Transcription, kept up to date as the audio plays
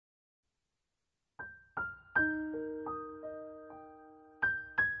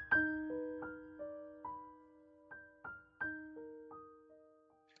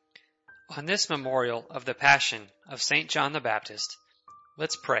On this memorial of the Passion of St. John the Baptist,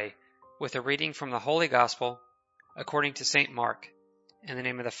 let's pray with a reading from the Holy Gospel according to St. Mark, in the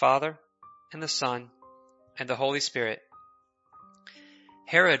name of the Father, and the Son, and the Holy Spirit.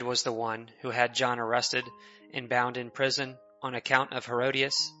 Herod was the one who had John arrested and bound in prison on account of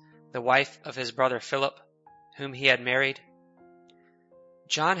Herodias, the wife of his brother Philip, whom he had married.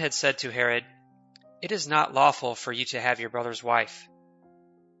 John had said to Herod, "It is not lawful for you to have your brother's wife."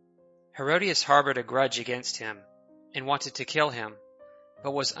 Herodias harbored a grudge against him and wanted to kill him,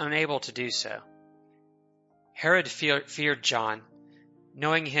 but was unable to do so. Herod feared John,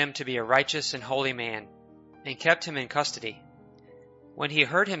 knowing him to be a righteous and holy man, and kept him in custody. When he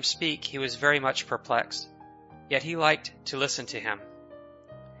heard him speak, he was very much perplexed, yet he liked to listen to him.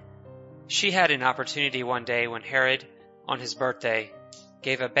 She had an opportunity one day when Herod, on his birthday,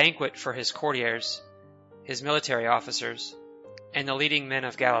 gave a banquet for his courtiers, his military officers, and the leading men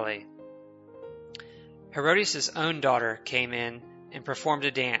of Galilee. Herodias' own daughter came in and performed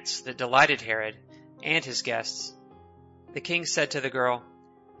a dance that delighted Herod and his guests. The king said to the girl,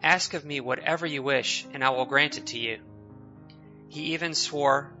 "Ask of me whatever you wish, and I will grant it to you." He even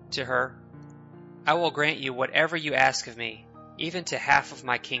swore to her, "I will grant you whatever you ask of me, even to half of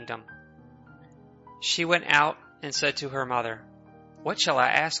my kingdom." She went out and said to her mother, "What shall I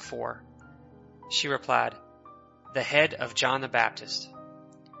ask for?" She replied, "The head of John the Baptist."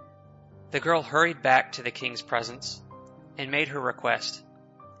 The girl hurried back to the king's presence and made her request,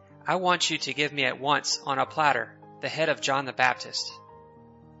 "I want you to give me at once on a platter the head of John the Baptist."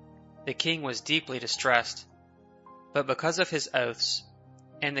 The king was deeply distressed, but because of his oaths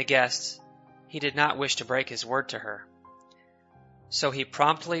and the guests, he did not wish to break his word to her. So he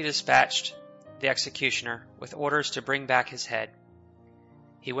promptly dispatched the executioner with orders to bring back his head.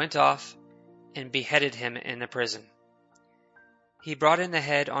 He went off and beheaded him in the prison. He brought in the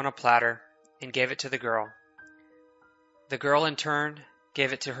head on a platter and gave it to the girl. The girl in turn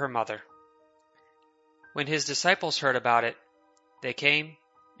gave it to her mother. When his disciples heard about it, they came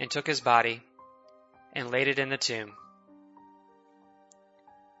and took his body and laid it in the tomb.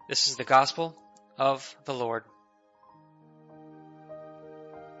 This is the Gospel of the Lord.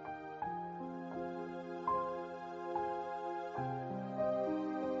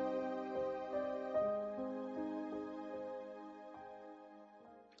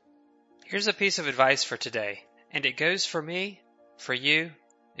 Here's a piece of advice for today, and it goes for me, for you,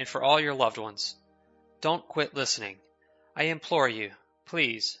 and for all your loved ones. Don't quit listening. I implore you,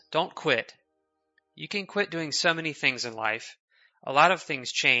 please, don't quit. You can quit doing so many things in life. A lot of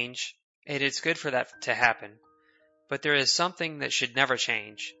things change, and it's good for that to happen. But there is something that should never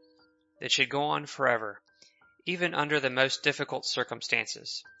change, that should go on forever, even under the most difficult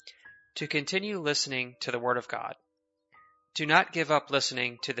circumstances. To continue listening to the Word of God. Do not give up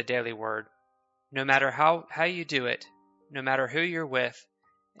listening to the daily Word, no matter how you do it, no matter who you're with,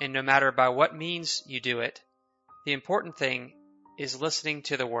 and no matter by what means you do it. The important thing is listening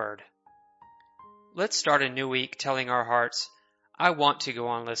to the Word. Let's start a new week telling our hearts, "I want to go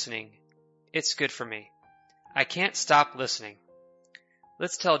on listening. It's good for me. I can't stop listening."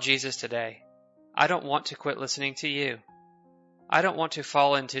 Let's tell Jesus today, "I don't want to quit listening to you. I don't want to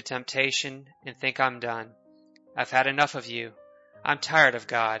fall into temptation and think I'm done. I've had enough of you. I'm tired of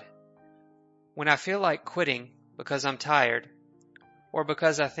God." When I feel like quitting because I'm tired, or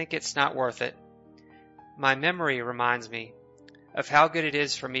because I think it's not worth it, my memory reminds me of how good it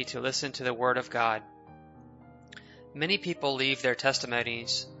is for me to listen to the Word of God. Many people leave their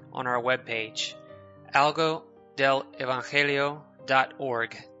testimonies on our webpage,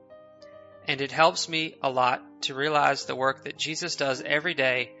 algodelevangelio.org, and it helps me a lot to realize the work that Jesus does every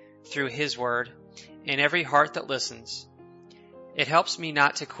day through His Word in every heart that listens. It helps me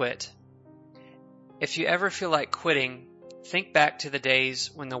not to quit. If you ever feel like quitting, think back to the days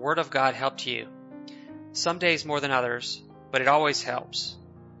when the Word of God helped you. Some days more than others, but it always helps.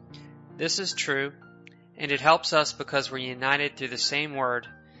 This is true, and it helps us because we're united through the same Word,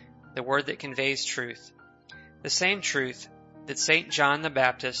 the Word that conveys truth. The same truth that St. John the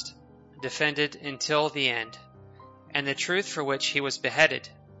Baptist defended until the end, and the truth for which he was beheaded.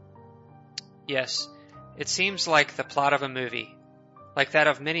 Yes, it seems like the plot of a movie, like that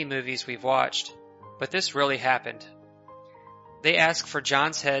of many movies we've watched, but this really happened. They asked for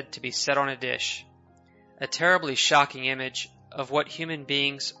John's head to be set on a dish, a terribly shocking image of what human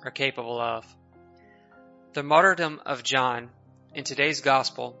beings are capable of. The martyrdom of John in today's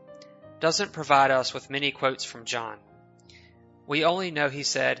Gospel doesn't provide us with many quotes from John. We only know he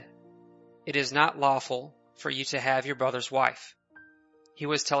said, "It is not lawful for you to have your brother's wife." He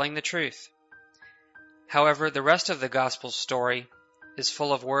was telling the truth. However, the rest of the Gospel story is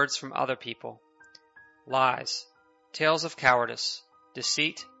full of words from other people, lies, tales of cowardice,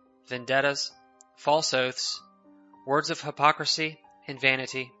 deceit, vendettas, false oaths, words of hypocrisy and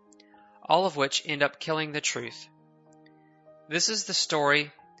vanity, all of which end up killing the truth. This is the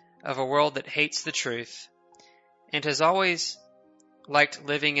story of a world that hates the truth and has always liked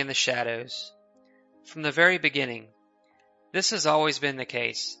living in the shadows. From the very beginning, this has always been the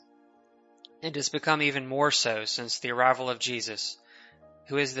case, and has become even more so since the arrival of Jesus,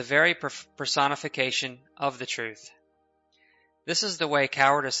 who is the very personification of the truth. This is the way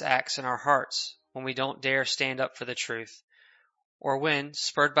cowardice acts in our hearts when we don't dare stand up for the truth, or when,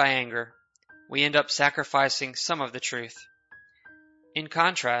 spurred by anger, we end up sacrificing some of the truth. In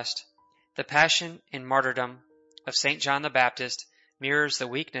contrast, the passion and martyrdom of St. John the Baptist mirrors the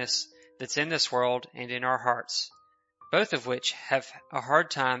weakness that's in this world and in our hearts, both of which have a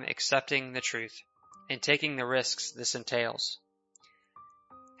hard time accepting the truth and taking the risks this entails.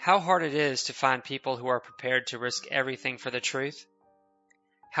 How hard it is to find people who are prepared to risk everything for the truth.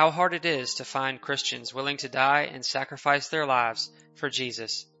 How hard it is to find Christians willing to die and sacrifice their lives for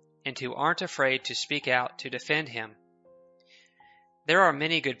Jesus and who aren't afraid to speak out to defend him. There are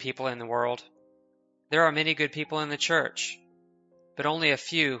many good people in the world. There are many good people in the church, but only a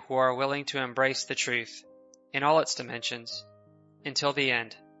few who are willing to embrace the truth in all its dimensions until the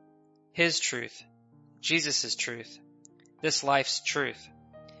end. His truth, Jesus' truth, this life's truth.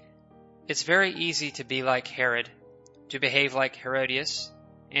 It's very easy to be like Herod, to behave like Herodias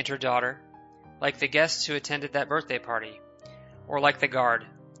and her daughter, like the guests who attended that birthday party, or like the guard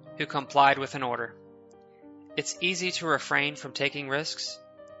who complied with an order. It's easy to refrain from taking risks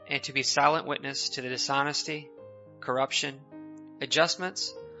and to be silent witness to the dishonesty, corruption,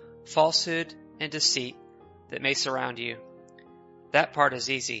 adjustments, falsehood, and deceit that may surround you. That part is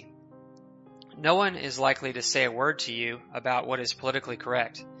easy. No one is likely to say a word to you about what is politically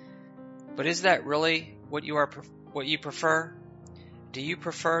correct. But is that really what you prefer? Do you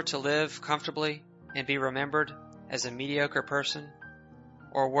prefer to live comfortably and be remembered as a mediocre person?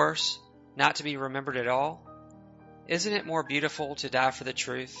 Or worse, not to be remembered at all? Isn't it more beautiful to die for the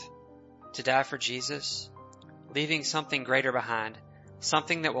truth, to die for Jesus, leaving something greater behind,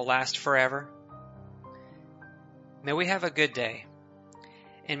 something that will last forever? May we have a good day,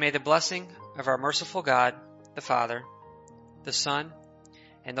 and may the blessing of our merciful God, the Father, the Son,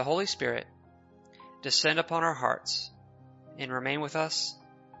 and the Holy Spirit descend upon our hearts and remain with us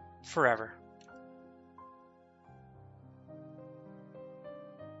forever.